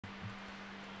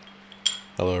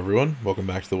Hello everyone, welcome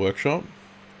back to the workshop.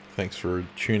 Thanks for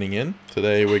tuning in.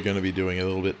 Today we're going to be doing a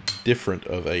little bit different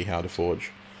of a how to forge.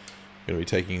 We're going to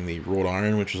be taking the wrought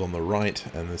iron, which is on the right,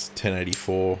 and this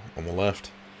 1084 on the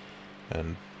left,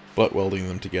 and butt welding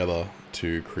them together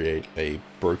to create a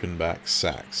Brokenback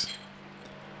Seax.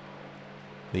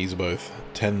 These are both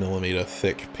 10mm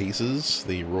thick pieces.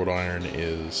 The wrought iron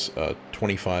is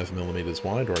 25mm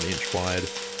wide, or an inch wide,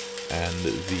 and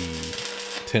the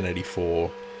 1084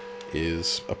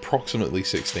 is approximately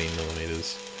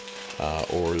 16mm,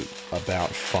 or about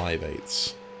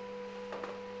 5/8.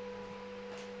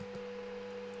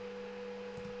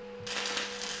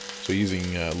 So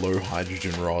using low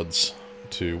hydrogen rods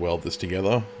to weld this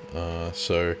together,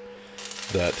 so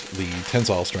that the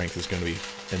tensile strength is going to be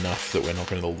enough that we're not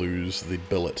going to lose the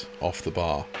billet off the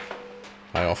bar.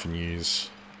 I often use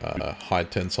high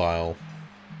tensile,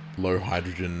 low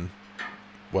hydrogen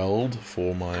weld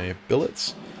for my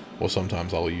billets, or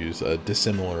sometimes I'll use a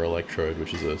dissimilar electrode,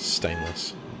 which is a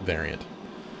stainless variant.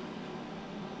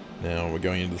 Now we're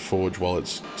going into the forge while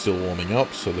it's still warming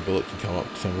up, so the billet can come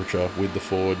up to temperature with the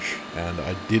forge, and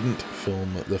I didn't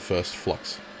film the first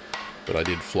flux, but I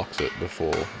did flux it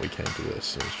before we came to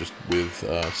this. It was just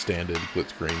with standard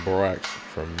glitz green borax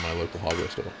from my local hardware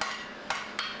store.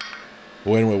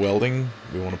 When we're welding,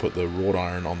 we want to put the wrought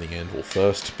iron on the anvil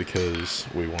first, because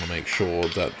we want to make sure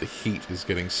that the heat is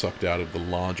getting sucked out of the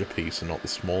larger piece and not the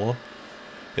smaller.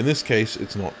 In this case,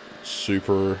 it's not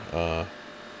super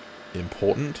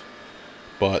important,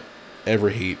 but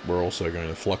every heat we're also going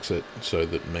to flux it so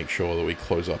that make sure that we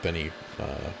close up any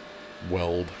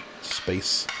weld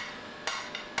space.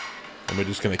 And we're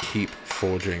just going to keep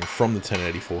forging from the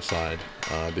 1084 side,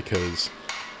 because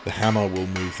the hammer will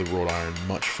move the wrought iron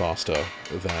much faster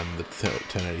than the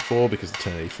 1084, because the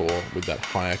 1084, with that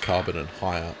higher carbon and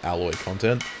higher alloy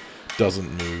content,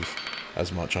 doesn't move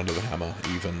as much under the hammer,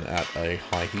 even at a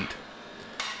high heat.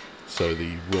 So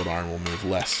the wrought iron will move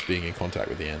less being in contact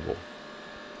with the anvil.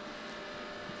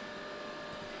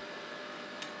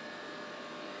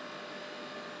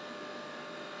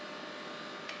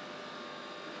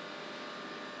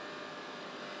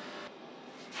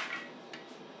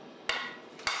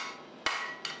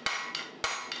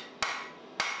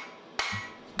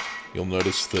 You'll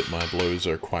notice that my blows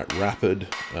are quite rapid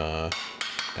and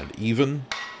even,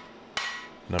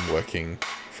 and I'm working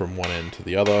from one end to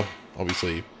the other.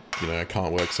 Obviously, I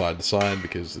can't work side to side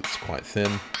because it's quite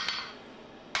thin,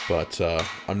 but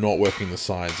I'm not working the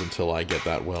sides until I get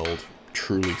that weld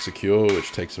truly secure,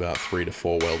 which takes about 3 to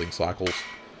 4 welding cycles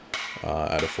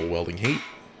at a full welding heat,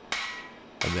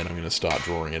 and then I'm going to start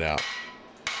drawing it out.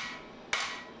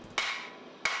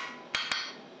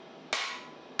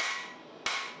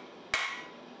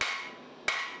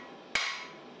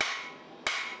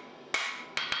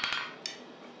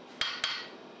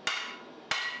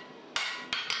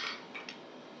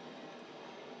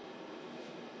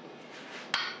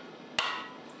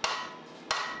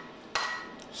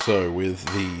 So with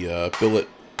the billet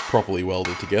properly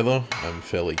welded together, I'm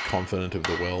fairly confident of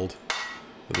the weld.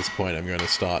 At this point I'm going to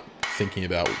start thinking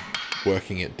about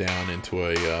working it down into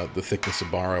the thickness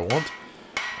of bar I want,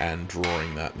 and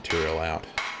drawing that material out.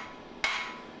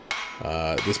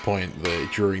 At this point,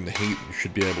 during the heat, you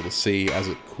should be able to see as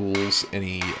it cools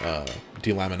any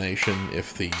delamination.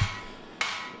 If the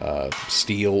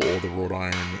steel or the wrought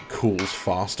iron cools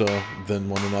faster than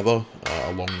one another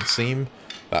along the seam,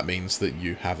 that means that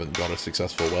you haven't got a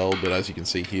successful weld. But as you can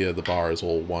see here, the bar is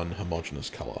all one homogeneous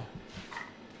color.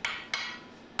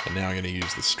 And now I'm going to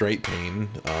use the straight peen,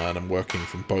 and I'm working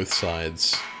from both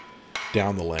sides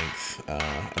down the length,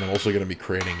 and I'm also going to be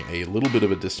creating a little bit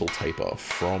of a distal taper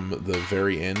from the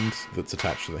very end that's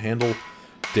attached to the handle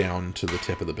down to the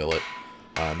tip of the billet,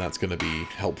 and that's going to be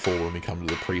helpful when we come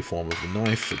to the preform of the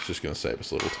knife. It's just going to save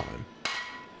us a little time.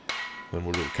 Then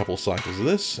we'll do a couple of cycles of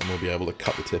this, and we'll be able to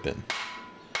cut the tip in.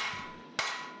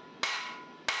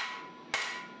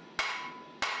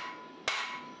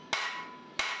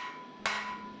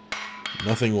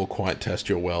 Nothing will quite test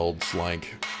your welds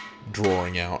like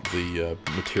drawing out the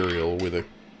material with a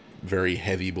very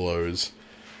heavy blows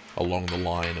along the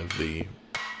line of the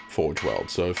forge weld.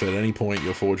 So if at any point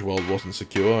your forge weld wasn't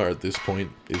secure, at this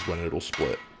point is when it'll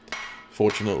split.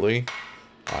 Fortunately,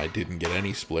 I didn't get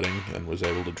any splitting and was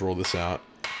able to draw this out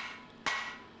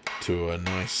to a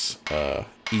nice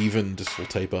even distal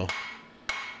taper,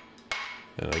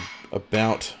 and I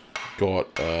about got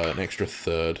an extra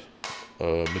third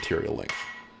material length.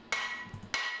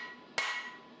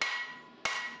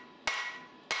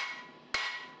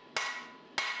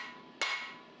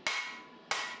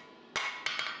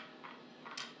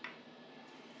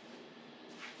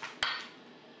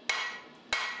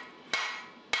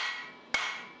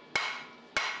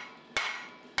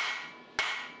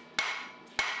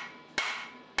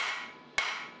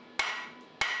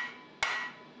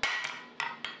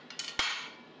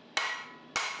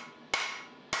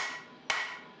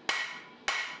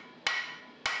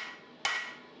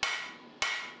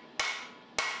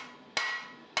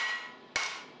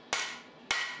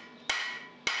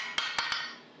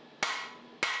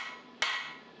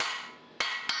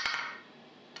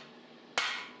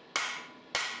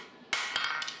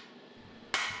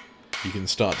 you can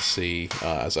start to see,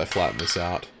 as I flatten this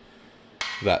out,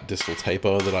 that distal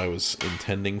taper that I was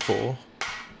intending for.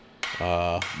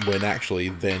 When actually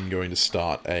then going to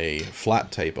start a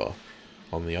flat taper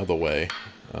on the other way,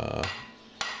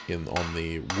 on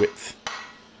the width,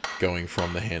 going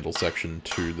from the handle section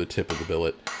to the tip of the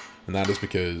billet. And that is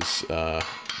because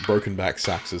Brokenback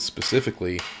Saxes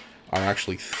specifically are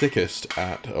actually thickest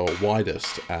at, or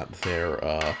widest at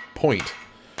their point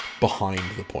behind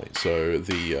the point. So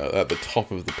the at the top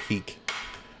of the peak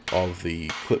of the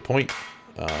clip point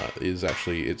is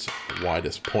actually its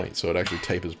widest point. So it actually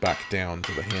tapers back down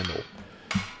to the handle.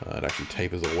 It actually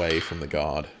tapers away from the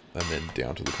guard and then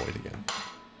down to the point again.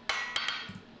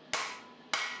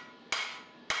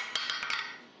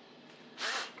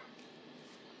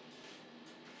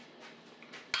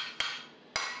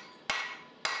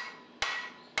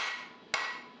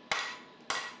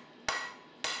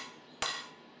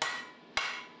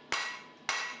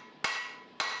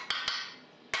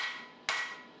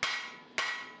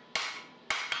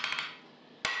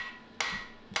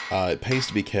 It pays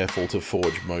to be careful to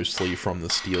forge mostly from the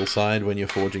steel side when you're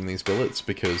forging these billets,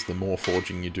 because the more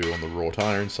forging you do on the wrought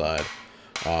iron side,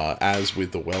 as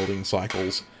with the welding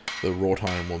cycles, the wrought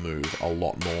iron will move a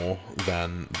lot more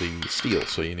than the steel,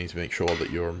 so you need to make sure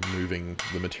that you're moving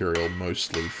the material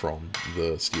mostly from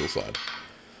the steel side.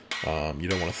 You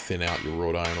don't want to thin out your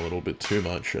wrought iron a little bit too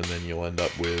much, and then you'll end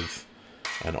up with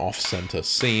an off-center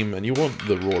seam, and you want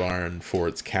the wrought iron for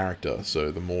its character,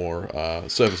 so the more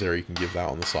surface area you can give that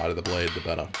on the side of the blade, the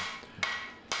better.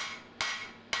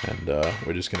 And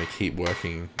we're just going to keep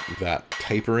working that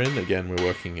taper in. Again, we're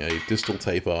working a distal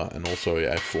taper and also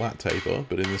a flat taper,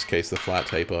 but in this case the flat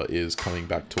taper is coming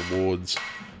back towards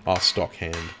our stock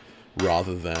hand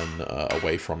rather than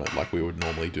away from it like we would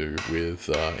normally do with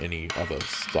any other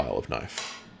style of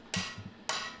knife.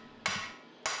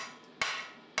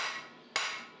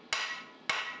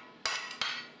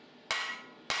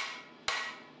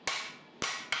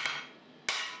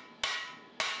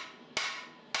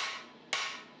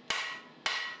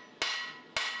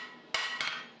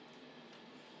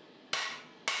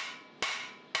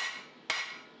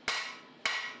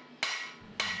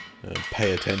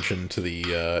 Pay attention to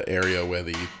the area where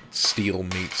the steel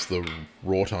meets the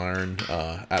wrought iron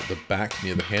at the back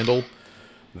near the handle.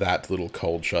 That little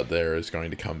cold shut there is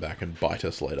going to come back and bite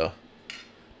us later.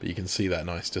 But you can see that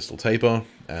nice distal taper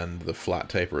and the flat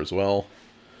taper as well.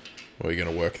 We're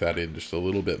going to work that in just a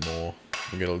little bit more.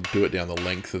 We're going to do it down the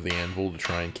length of the anvil to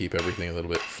try and keep everything a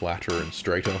little bit flatter and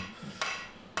straighter.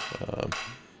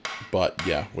 But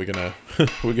yeah, we're gonna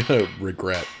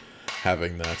regret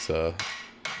having that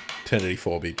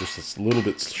 1084 be just a little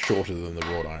bit shorter than the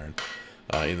wrought iron.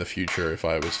 In the future, if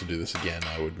I was to do this again,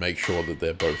 I would make sure that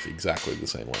they're both exactly the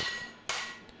same length.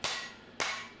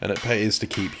 And it pays to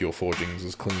keep your forgings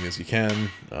as clean as you can.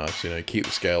 So, you know, keep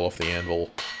the scale off the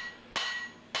anvil.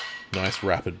 Nice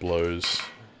rapid blows.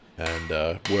 And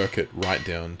work it right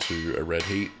down to a red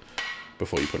heat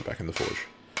before you put it back in the forge.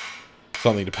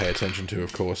 Something to pay attention to,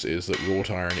 of course, is that wrought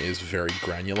iron is very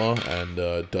granular and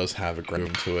does have a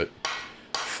grain to it,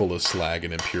 full of slag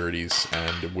and impurities,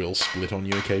 and will split on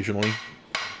you occasionally.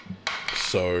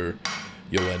 So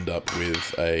you'll end up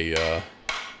with a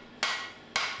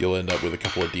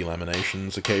couple of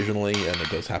delaminations occasionally, and it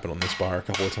does happen on this bar a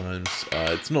couple of times.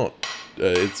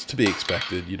 It's to be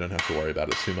expected. You don't have to worry about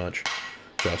it too much.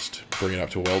 Just bring it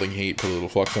up to welding heat, put a little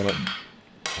flux on it,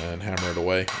 and hammer it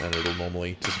away, and it'll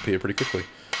normally disappear pretty quickly.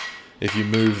 If you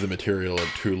move the material at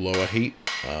too low a heat,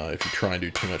 if you try and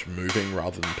do too much moving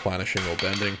rather than planishing or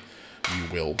bending, you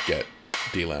will get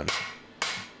delamed.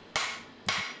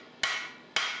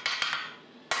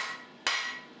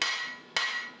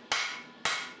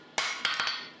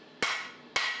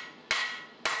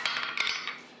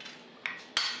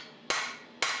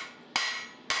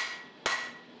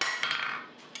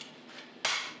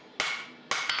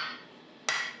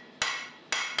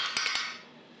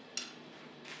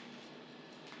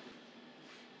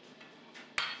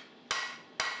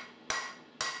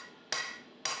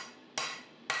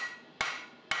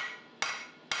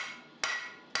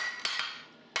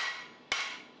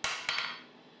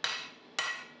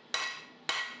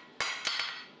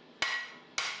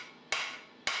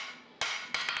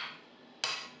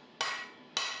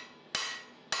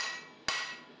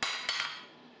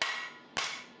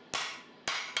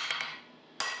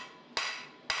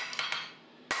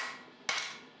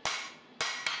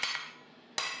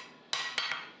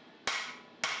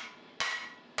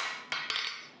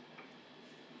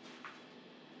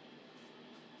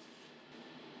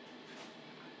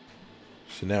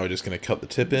 So now we're just going to cut the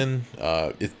tip in.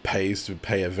 It pays to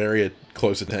pay a very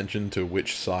close attention to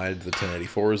which side the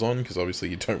 1084 is on, because obviously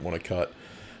you don't want to cut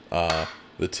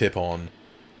the tip on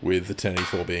with the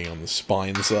 1084 being on the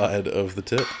spine side of the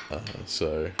tip.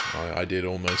 So I did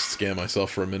almost scare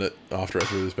myself for a minute after I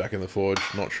threw this back in the forge,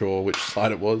 not sure which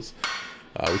side it was,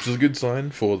 which is a good sign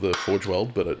for the forge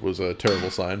weld, but it was a terrible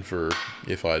sign for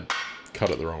if I'd cut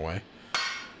it the wrong way.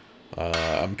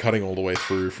 I'm cutting all the way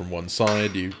through from one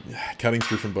side. Cutting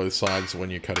through from both sides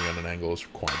when you're cutting on an angle is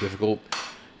quite difficult.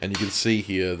 And you can see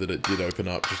here that it did open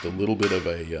up just a little bit of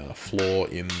a flaw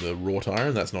in the wrought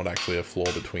iron. That's not actually a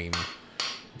flaw between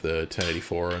the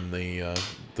 1084 and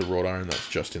the wrought iron, that's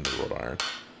just in the wrought iron.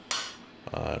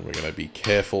 And we're going to be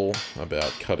careful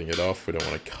about cutting it off. We don't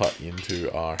want to cut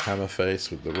into our hammer face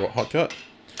with the hot cut.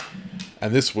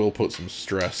 And this will put some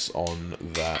stress on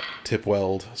that tip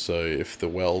weld, so if the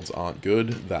welds aren't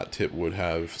good, that tip would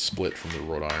have split from the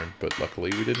wrought iron, but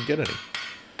luckily we didn't get any.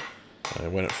 I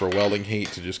went for a welding heat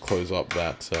to just close up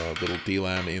that little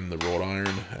delam in the wrought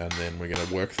iron, and then we're going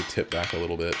to work the tip back a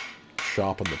little bit,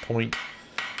 sharpen the point.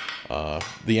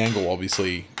 The angle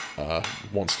obviously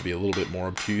wants to be a little bit more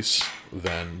obtuse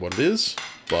than what it is,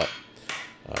 but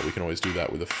we can always do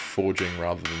that with a forging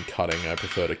rather than cutting. I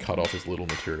prefer to cut off as little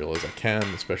material as I can,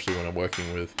 especially when I'm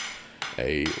working with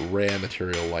a rare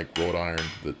material like wrought iron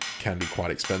that can be quite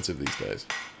expensive these days.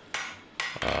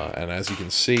 And as you can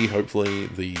see, hopefully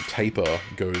the taper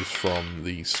goes from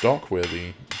the stock where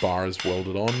the bar is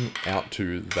welded on out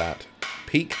to that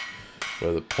peak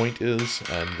where the point is,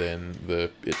 and then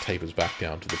it tapers back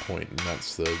down to the point, and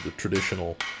that's the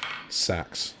traditional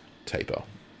Seax taper.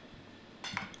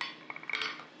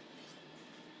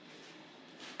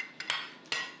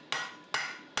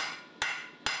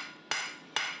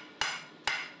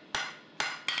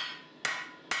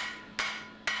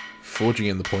 Forging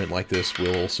in the point like this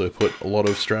will also put a lot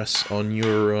of stress on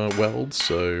your welds,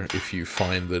 so if you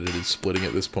find that it is splitting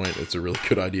at this point, it's a really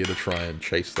good idea to try and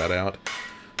chase that out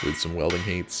with some welding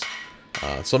heats.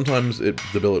 Sometimes the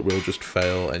billet will just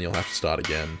fail and you'll have to start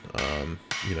again.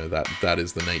 You know, that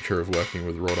is the nature of working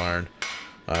with wrought iron,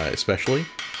 especially.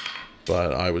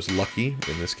 But I was lucky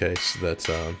in this case that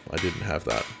I didn't have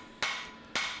that.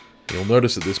 You'll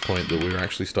notice at this point that we're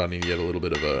actually starting to get a little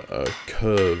bit of a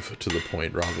curve to the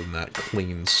point rather than that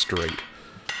clean, straight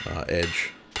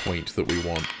edge point that we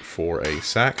want for a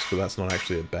Seax, but that's not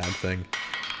actually a bad thing,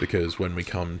 because when we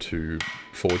come to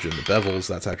forge in the bevels,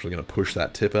 that's actually going to push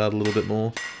that tip out a little bit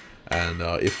more, and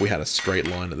if we had a straight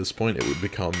line at this point, it would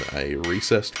become a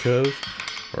recessed curve,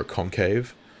 or a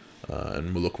concave,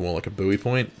 and will look more like a buoy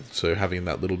point, so having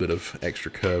that little bit of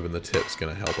extra curve in the tip is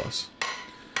going to help us.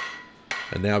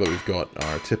 And now that we've got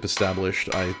our tip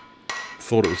established, I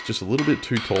thought it was just a little bit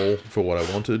too tall for what I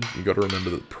wanted. You've got to remember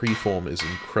that preform is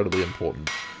incredibly important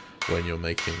when you're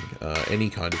making any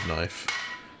kind of knife.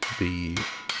 The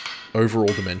overall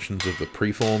dimensions of the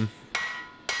preform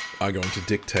are going to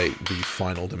dictate the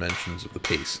final dimensions of the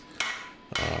piece.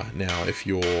 Now, if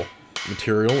your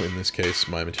material, in this case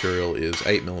my material is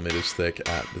 8mm thick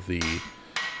at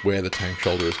where the tank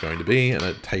shoulder is going to be, and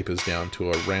it tapers down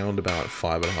to around about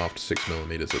 5.5 to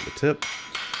 6mm at the tip.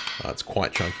 It's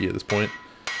quite chunky at this point.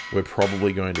 We're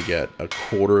probably going to get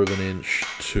 1/4 of an inch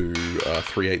to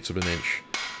 3/8 of an inch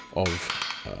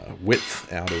of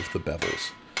width out of the bevels.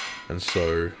 And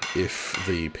so if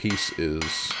the piece is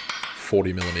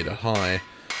 40mm high,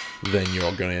 then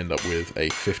you're going to end up with a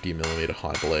 50mm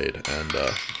high blade, and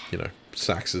you know,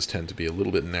 Saxes tend to be a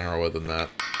little bit narrower than that.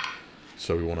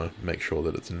 So we want to make sure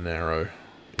that it's narrow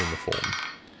in the form.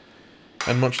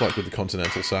 And much like with the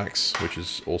Continental Seax, which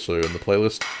is also in the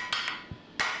playlist,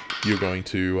 you're going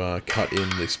to cut in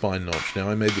the spine notch. Now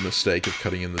I made the mistake of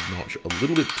cutting in the notch a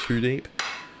little bit too deep,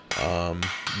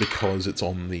 because it's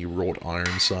on the wrought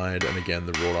iron side, and again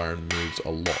the wrought iron moves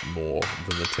a lot more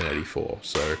than the 1084,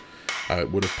 so it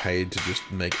would have paid to just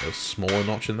make a smaller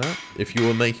notch in that. If you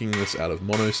were making this out of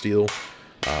mono steel,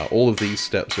 all of these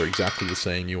steps are exactly the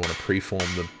same. You want to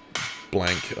preform the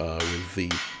blank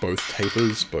with both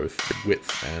tapers, both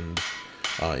width and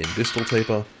in distal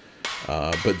taper,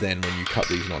 but then when you cut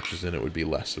these notches in, it would be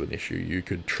less of an issue. You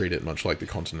could treat it much like the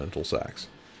Continental Seax.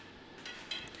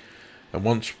 And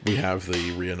once we have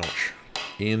the rear notch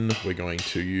in, we're going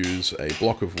to use a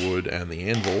block of wood and the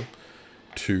anvil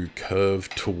to curve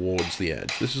towards the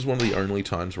edge. This is one of the only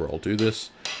times where I'll do this.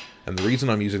 And the reason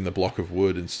I'm using the block of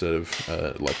wood instead of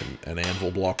like an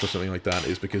anvil block or something like that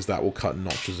is because that will cut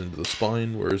notches into the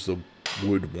spine, whereas the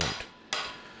wood won't.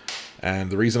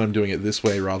 And the reason I'm doing it this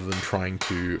way rather than trying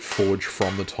to forge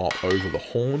from the top over the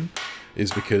horn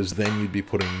is because then you'd be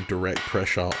putting direct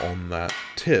pressure on that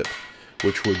tip,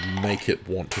 which would make it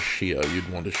want to shear.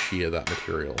 You'd want to shear that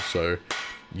material. So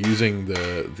using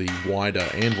the wider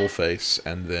anvil face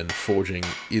and then forging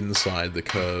inside the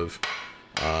curve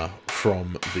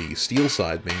from the steel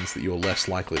side means that you're less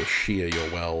likely to shear your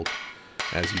weld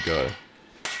as you go.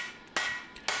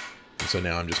 And so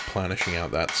now I'm just planishing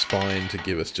out that spine to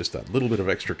give us just that little bit of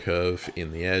extra curve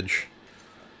in the edge.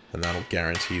 And that'll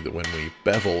guarantee that when we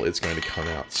bevel, it's going to come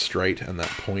out straight, and that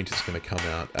point is going to come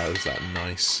out as that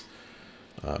nice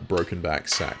Brokenback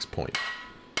Seax point.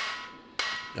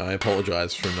 I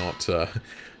apologize for not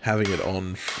having it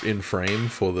on in frame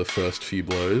for the first few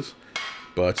blows,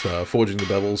 but forging the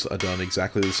bevels are done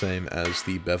exactly the same as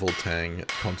the beveled tang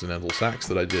Continental Sax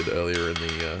that I did earlier in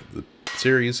the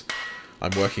series.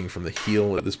 I'm working from the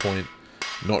heel at this point,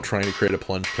 not trying to create a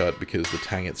plunge cut because the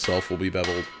tang itself will be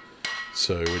beveled.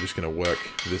 So we're just going to work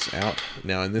this out.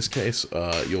 Now in this case,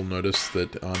 you'll notice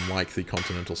that unlike the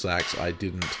Continental Sax, I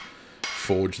didn't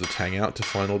forge the tang out to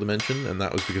final dimension, and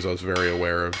that was because I was very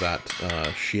aware of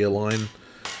that shear line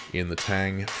in the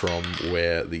tang from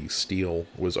where the steel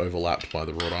was overlapped by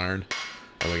the wrought iron,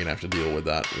 and we're going to have to deal with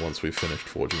that once we've finished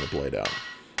forging the blade out.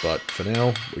 But for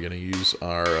now, we're going to use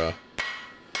our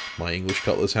my English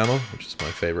cutlass hammer, which is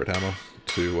my favorite hammer,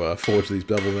 to forge these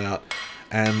bevels out.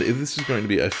 And this is going to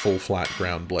be a full flat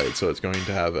ground blade, so it's going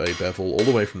to have a bevel all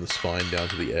the way from the spine down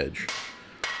to the edge.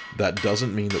 That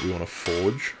doesn't mean that we want to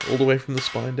forge all the way from the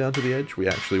spine down to the edge. We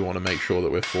actually want to make sure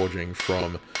that we're forging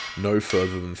from no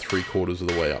further than 3/4 of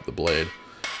the way up the blade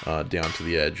down to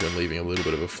the edge, and leaving a little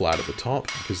bit of a flat at the top,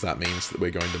 because that means that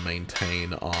we're going to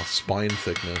maintain our spine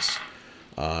thickness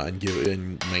and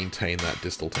maintain that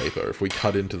distal taper. If we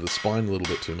cut into the spine a little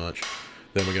bit too much,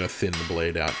 then we're going to thin the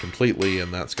blade out completely,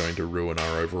 and that's going to ruin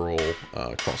our overall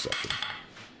cross-section.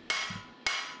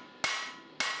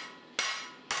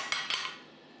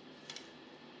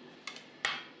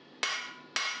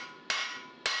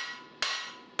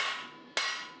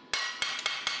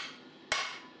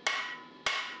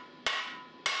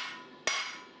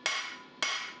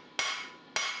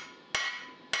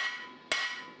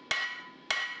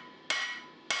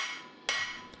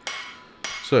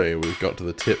 So we've got to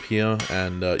the tip here,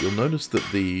 and you'll notice that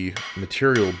the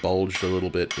material bulged a little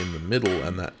bit in the middle,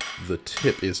 and that the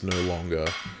tip is no longer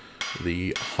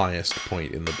the highest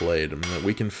point in the blade. And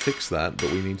we can fix that,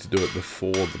 but we need to do it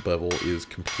before the bevel is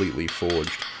completely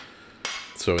forged.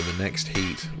 So in the next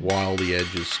heat, while the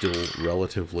edge is still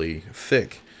relatively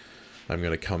thick, I'm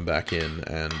going to come back in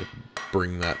and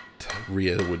bring that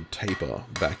rearward taper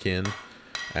back in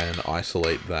and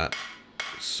isolate that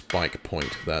spike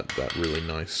point, that really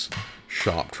nice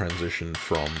sharp transition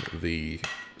from the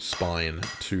spine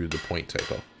to the point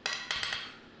taper.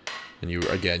 And you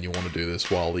want to do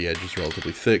this while the edge is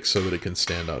relatively thick so that it can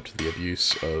stand up to the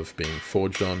abuse of being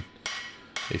forged on.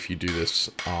 If you do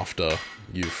this after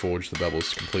you forge the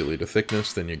bevels completely to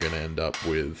thickness, then you're going to end up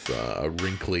with a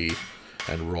wrinkly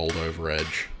and rolled over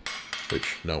edge,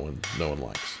 which no one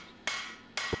likes.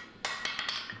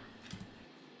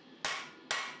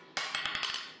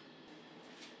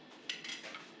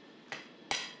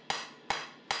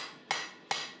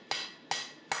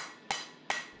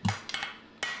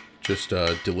 Just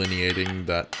delineating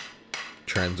that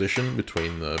transition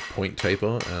between the point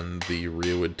taper and the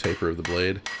rearward taper of the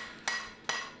blade.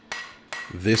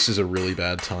 This is a really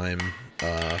bad time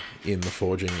in the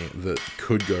forging that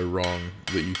could go wrong,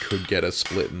 that you could get a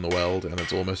split in the weld, and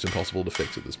it's almost impossible to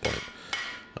fix at this point.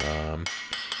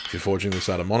 If you're forging this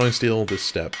out of monosteel, this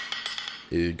step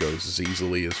goes as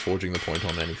easily as forging the point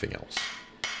on anything else.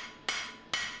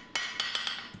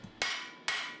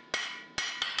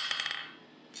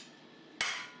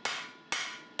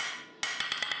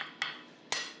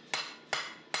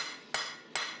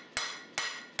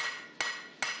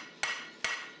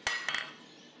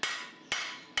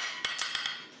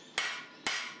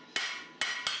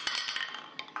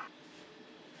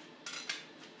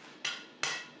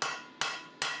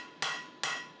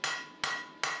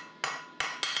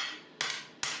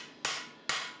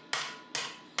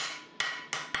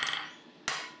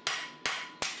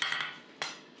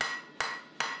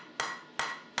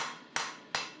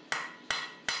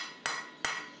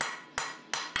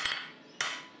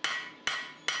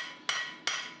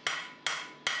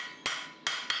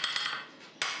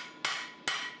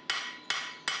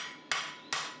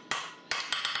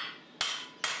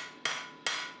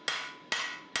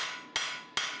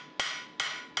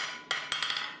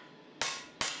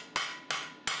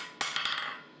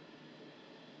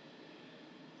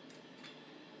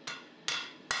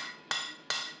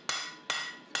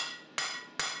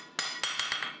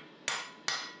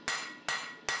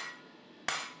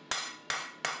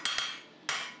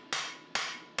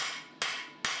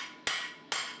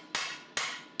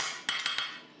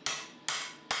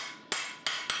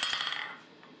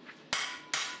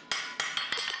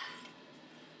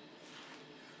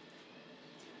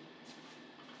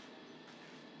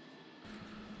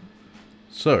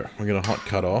 So, we're going to hot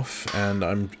cut off, and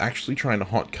I'm actually trying to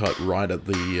hot cut right at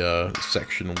the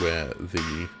section where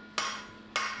the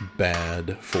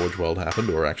bad forge weld happened,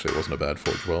 or actually it wasn't a bad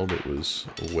forge weld, it was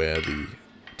where the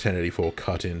 1084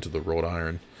 cut into the wrought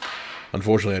iron.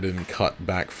 Unfortunately, I didn't cut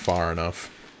back far enough,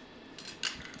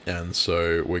 and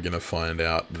so we're going to find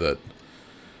out that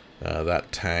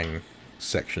that tang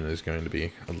section is going to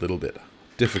be a little bit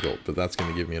difficult, but that's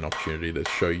going to give me an opportunity to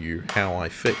show you how I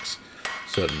fix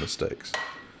certain mistakes.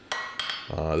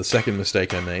 The second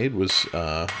mistake I made was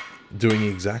doing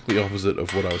exactly opposite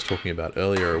of what I was talking about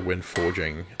earlier when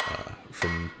forging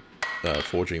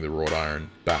forging the wrought iron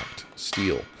backed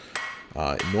steel.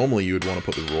 Normally you would want to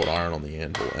put the wrought iron on the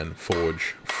anvil and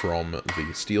forge from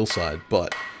the steel side,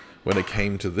 but when it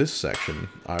came to this section,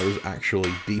 I was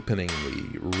actually deepening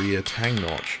the rear tang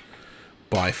notch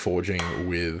by forging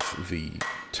with the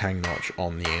tang notch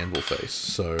on the anvil face.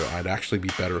 So I'd actually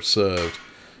be better served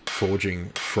forging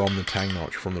from the tang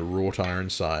notch from the wrought iron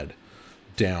side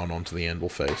down onto the anvil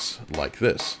face like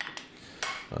this,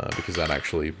 because that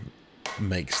actually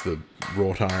makes the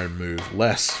wrought iron move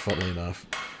less, funnily enough,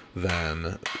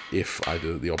 than if I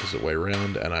did it the opposite way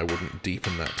around and I wouldn't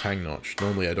deepen that tang notch.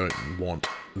 Normally I don't want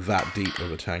that deep of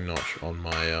a tang notch on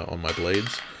my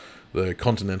blades. The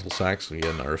Continental Sax,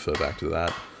 again I refer back to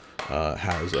that,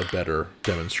 has a better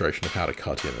demonstration of how to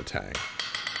cut in a tang.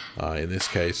 In this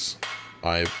case,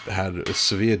 I had a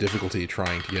severe difficulty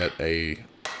trying to get a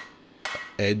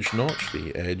edge notch,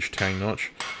 the edge tang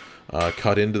notch,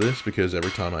 cut into this, because every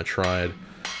time I tried,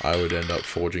 I would end up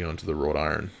forging onto the wrought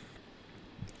iron.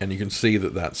 And you can see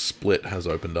that that split has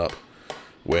opened up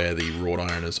where the wrought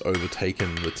iron has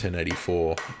overtaken the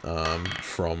 1084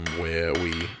 from where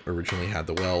we originally had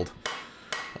the weld.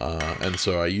 And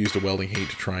so I used a welding heat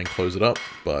to try and close it up,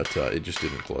 but it just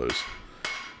didn't close.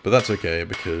 But that's okay,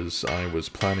 because I was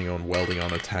planning on welding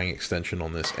on a tang extension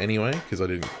on this anyway, because I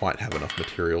didn't quite have enough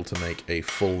material to make a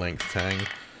full-length tang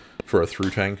for a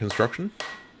through-tang construction.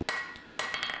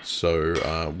 So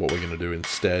what we're going to do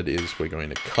instead is we're going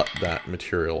to cut that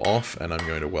material off, and I'm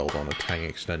going to weld on a tang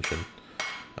extension,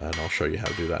 and I'll show you how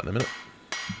to do that in a minute.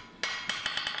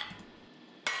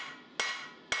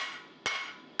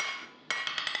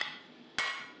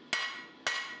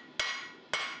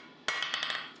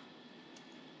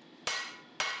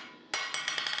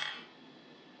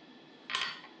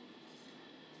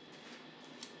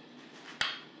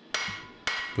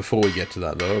 Before we get to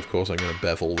that though, of course I'm going to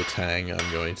bevel the tang.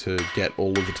 I'm going to get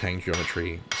all of the tang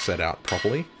geometry set out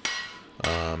properly.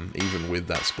 Even with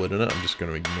that split in it, I'm just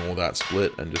going to ignore that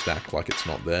split and just act like it's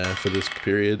not there for this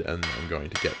period, and I'm going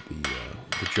to get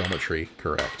the geometry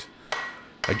correct.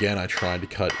 Again, I tried to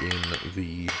cut in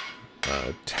the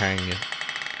tang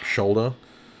shoulder,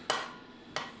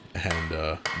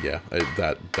 and yeah,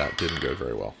 that didn't go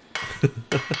very well.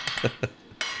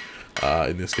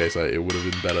 In this case, it would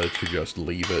have been better to just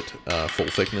leave it full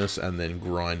thickness and then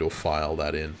grind or file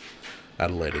that in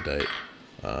at a later date.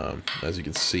 As you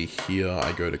can see here,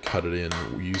 I go to cut it in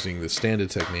using the standard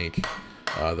technique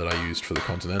that I used for the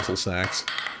Continental Sax,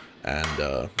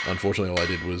 and unfortunately all I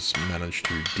did was manage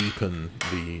to deepen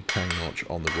the tang notch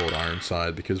on the wrought iron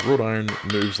side, because wrought iron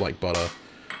moves like butter,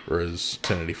 whereas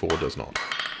 1084 does not.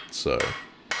 So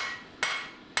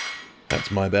that's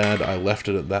my bad. I left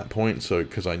it at that point, so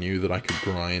because I knew that I could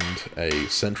grind a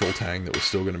central tang that was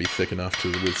still going to be thick enough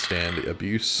to withstand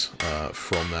abuse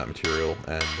from that material,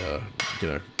 and you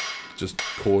know, just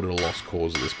called it a lost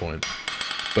cause at this point.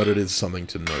 But it is something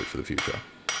to note for the future.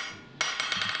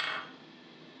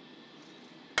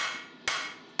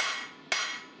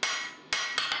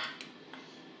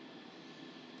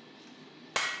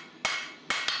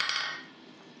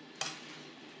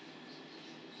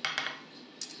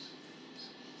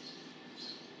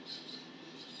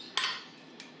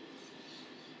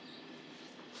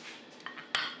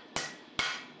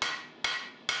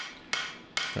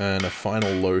 And a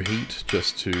final low heat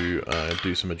just to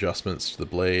do some adjustments to the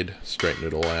blade, straighten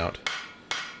it all out,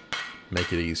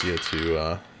 make it easier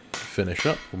to finish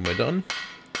up when we're done.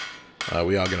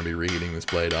 We are going to be reheating this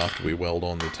blade after we weld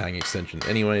on the tang extension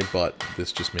anyway, but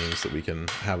this just means that we can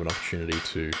have an opportunity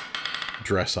to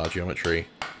dress our geometry.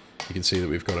 You can see that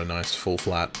we've got a nice full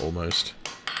flat almost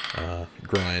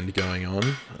grind going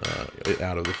on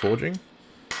out of the forging.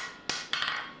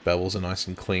 Bevels are nice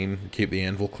and clean, keep the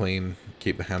anvil clean,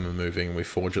 keep the hammer moving. We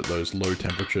forge at those low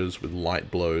temperatures with light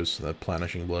blows, they're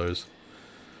planishing blows.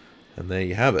 And there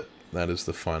you have it. That is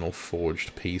the final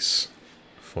forged piece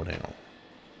for now.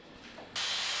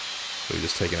 So we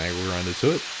just take an angle grinder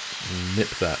to it, and nip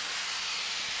that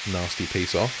nasty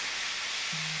piece off.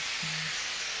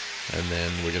 And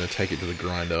then we're going to take it to the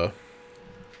grinder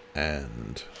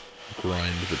and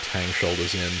grind the tang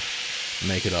shoulders in,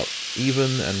 make it up even,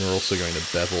 and we're also going to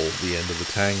bevel the end of the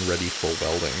tang ready for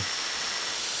welding.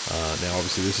 Now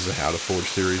obviously this is a how to forge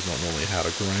series, not normally a how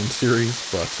to grind series,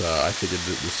 but I figured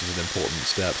that this is an important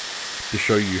step to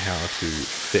show you how to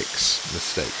fix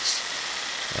mistakes.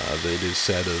 It is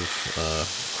said of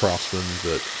craftsmen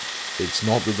that it's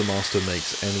not that the master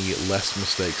makes any less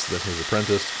mistakes than his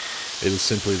apprentice, it is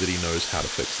simply that he knows how to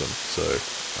fix them. So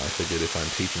I figured if I'm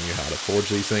teaching you how to forge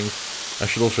these things, I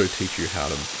should also teach you how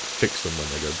to fix them when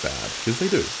they go bad, because they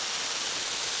do.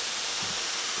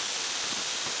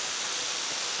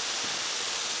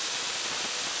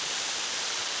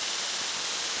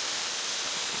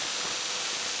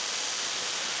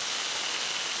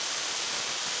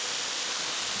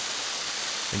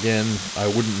 Again, I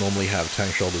wouldn't normally have tang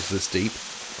shoulders this deep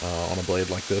on a blade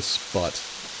like this, but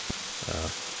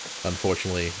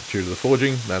unfortunately, due to the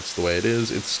forging, that's the way it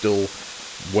is. It's still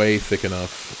way thick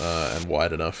enough and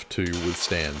wide enough to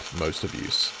withstand most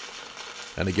abuse.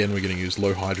 And again, we're going to use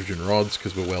low hydrogen rods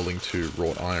because we're welding to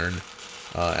wrought iron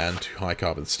and to high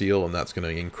carbon steel, and that's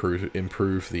going to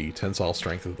improve the tensile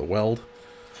strength of the weld,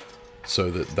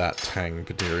 so that that tang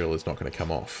material is not going to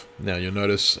come off. Now you'll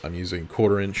notice I'm using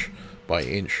 1/4 inch by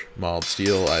inch mild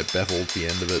steel. I beveled the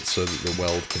end of it so that the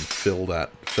weld can fill that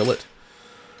fillet.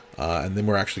 And then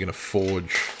we're actually going to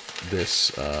forge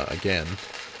this again,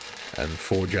 and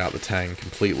forge out the tang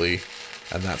completely,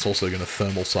 and that's also going to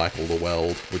thermal cycle the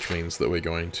weld, which means that we're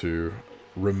going to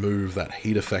remove that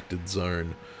heat affected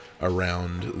zone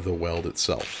around the weld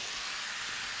itself.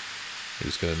 I'm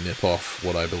just going to nip off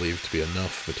what I believe to be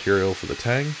enough material for the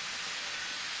tang.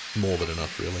 More than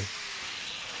enough, really.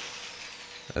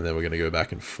 And then we're going to go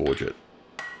back and forge it.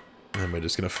 And we're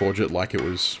just going to forge it like it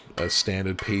was a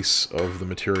standard piece of the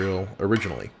material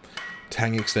originally.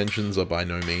 Tang extensions are by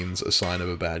no means a sign of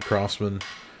a bad craftsman.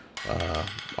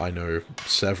 I know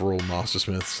several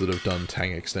mastersmiths that have done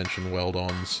tang extension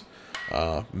weld-ons.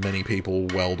 Many people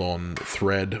weld on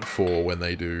thread for when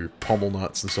they do pommel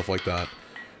nuts and stuff like that.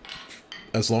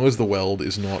 As long as the weld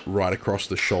is not right across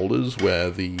the shoulders where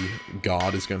the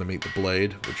guard is going to meet the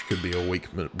blade, which could be a weak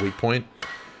point,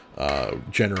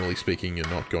 generally speaking, you're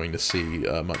not going to see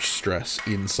much stress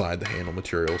inside the handle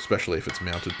material, especially if it's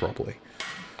mounted properly.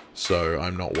 So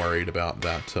I'm not worried about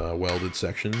that welded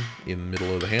section in the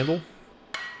middle of the handle.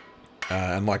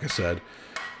 And like I said,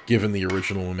 given the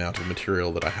original amount of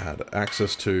material that I had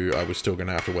access to, I was still going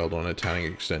to have to weld on a tang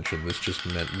extension. This just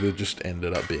meant it just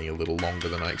ended up being a little longer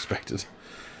than I expected.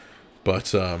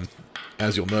 But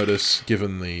as you'll notice,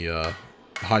 given the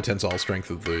high tensile strength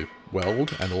of the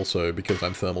weld, and also because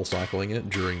I'm thermal cycling it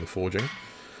during the forging,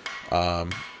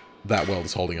 that weld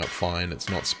is holding up fine. It's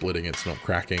not splitting, it's not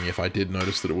cracking. If I did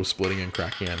notice that it was splitting and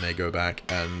cracking, I may go back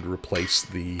and replace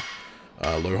the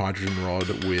low hydrogen rod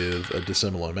with a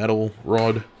dissimilar metal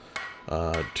rod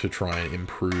to try and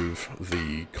improve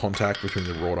the contact between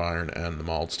the wrought iron and the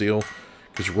mild steel.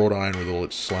 Because wrought iron, with all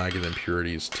its slag and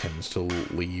impurities, tends to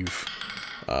leave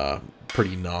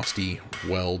pretty nasty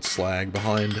weld slag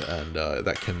behind, and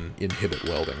that can inhibit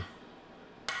welding.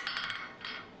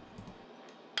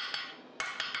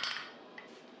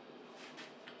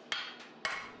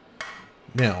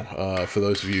 Now, for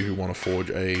those of you who want to forge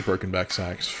a Brokenback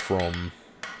Seax from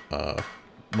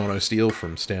mono steel,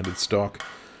 from standard stock,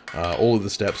 all of the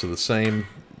steps are the same.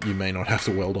 You may not have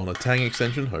to weld on a tang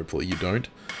extension, hopefully you don't.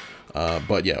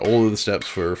 But yeah, all of the steps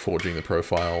for forging the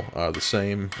profile are the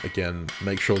same. Again,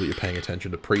 make sure that you're paying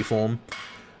attention to preform.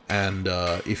 And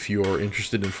if you're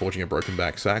interested in forging a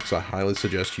Brokenback Seax, I highly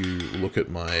suggest you look at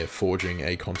my Forging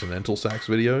a Continental Seax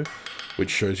video, which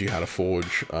shows you how to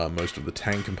forge most of the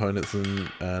tang components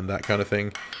and that kind of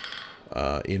thing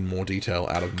in more detail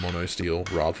out of mono steel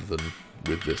rather than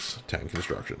with this tang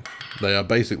construction. They are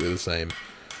basically the same.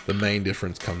 The main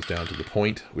difference comes down to the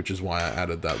point, which is why I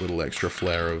added that little extra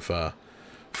flair of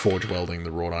forge welding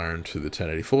the wrought iron to the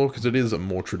 1084, because it is a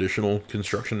more traditional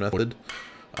construction method,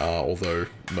 although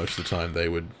most of the time they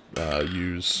would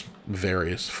use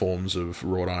various forms of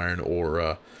wrought iron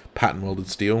or pattern welded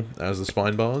steel as the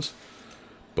spine bars.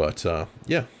 But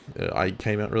yeah, it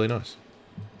came out really nice.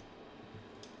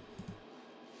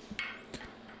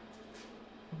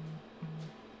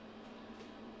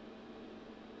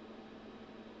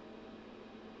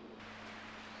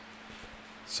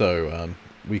 So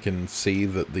we can see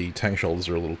that the tang shoulders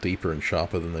are a little deeper and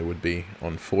sharper than they would be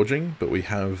on forging, but we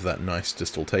have that nice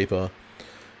distal taper.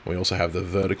 We also have the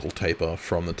vertical taper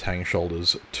from the tang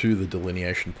shoulders to the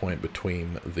delineation point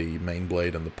between the main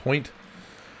blade and the point.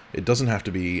 It doesn't have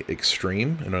to be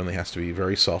extreme, it only has to be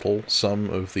very subtle. Some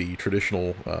of the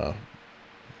traditional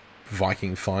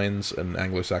Viking finds and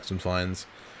Anglo-Saxon finds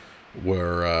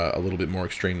were a little bit more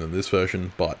extreme than this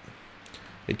version, but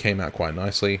it came out quite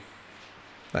nicely.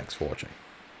 Thanks for watching.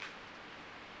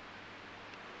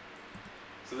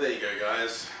 So there you go,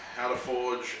 guys. How to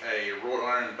forge a wrought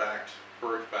iron-backed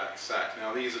Brokenback sack.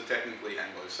 Now these are technically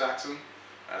Anglo-Saxon,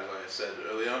 as I said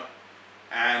earlier,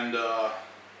 and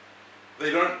they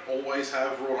don't always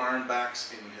have wrought iron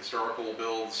backs in historical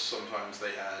builds. Sometimes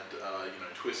they had,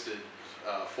 twisted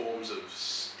forms of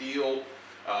steel,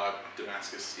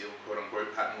 Damascus steel,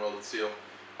 quote-unquote, pattern-welded steel.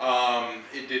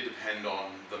 It did depend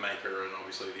on the maker and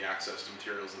obviously the access to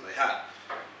materials that they had.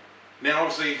 Now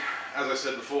obviously, as I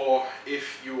said before,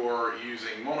 if you're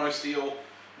using mono steel,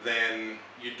 then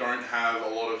you don't have a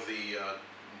lot of the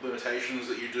limitations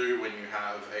that you do when you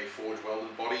have a forge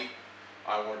welded body.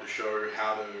 I wanted to show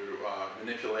how to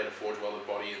manipulate a forge welded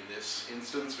body in this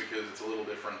instance because it's a little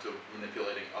different to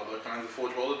manipulating other kinds of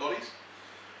forge welded bodies.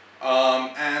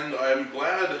 And I'm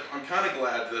kind of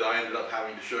glad that I ended up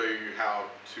having to show you how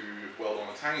to weld on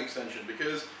a tang extension,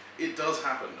 because it does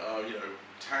happen.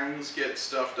 Tangs get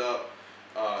stuffed up,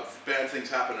 bad things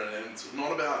happen, and it's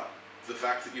not about the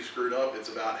fact that you screwed up, it's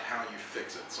about how you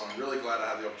fix it. So I'm really glad I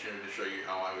had the opportunity to show you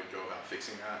how I would go about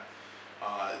fixing that.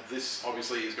 This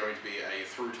obviously is going to be a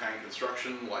through tang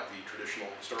construction like the traditional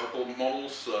historical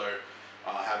models, so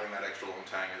having that extra long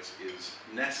tang is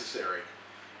necessary.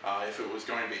 If it was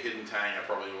going to be a hidden tang, I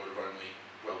probably would have only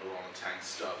welded on a tang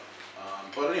stub.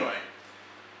 But anyway,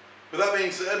 with that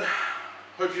being said,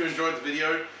 hope you enjoyed the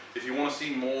video. If you want to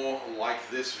see more like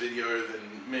this video, then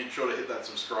make sure to hit that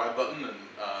subscribe button and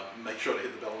make sure to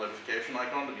hit the bell notification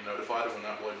icon to be notified when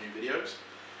I upload new videos.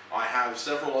 I have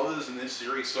several others in this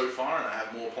series so far, and I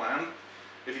have more planned.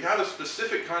 If you have a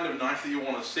specific kind of knife that you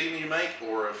want to see me make,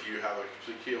 or if you have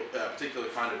a particular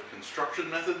kind of construction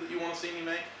method that you want to see me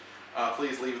make,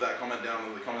 please leave that comment down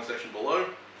in the comment section below.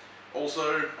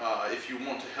 Also, if you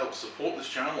want to help support this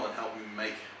channel and help me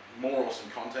make more awesome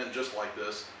content just like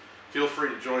this, feel free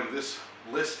to join this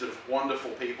list of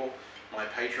wonderful people, my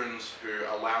patrons, who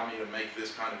allow me to make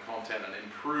this kind of content and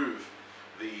improve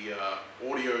the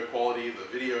audio quality, the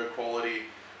video quality,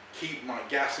 keep my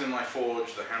gas in my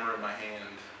forge, the hammer in my hand,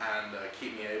 and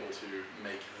keep me able to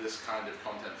make this kind of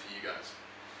content for you guys.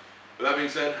 With that being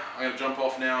said, I'm going to jump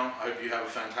off now. I hope you have a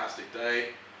fantastic day.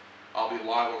 I'll be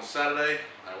live on Saturday.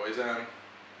 I always am.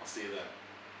 I'll see you then.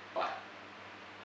 Bye.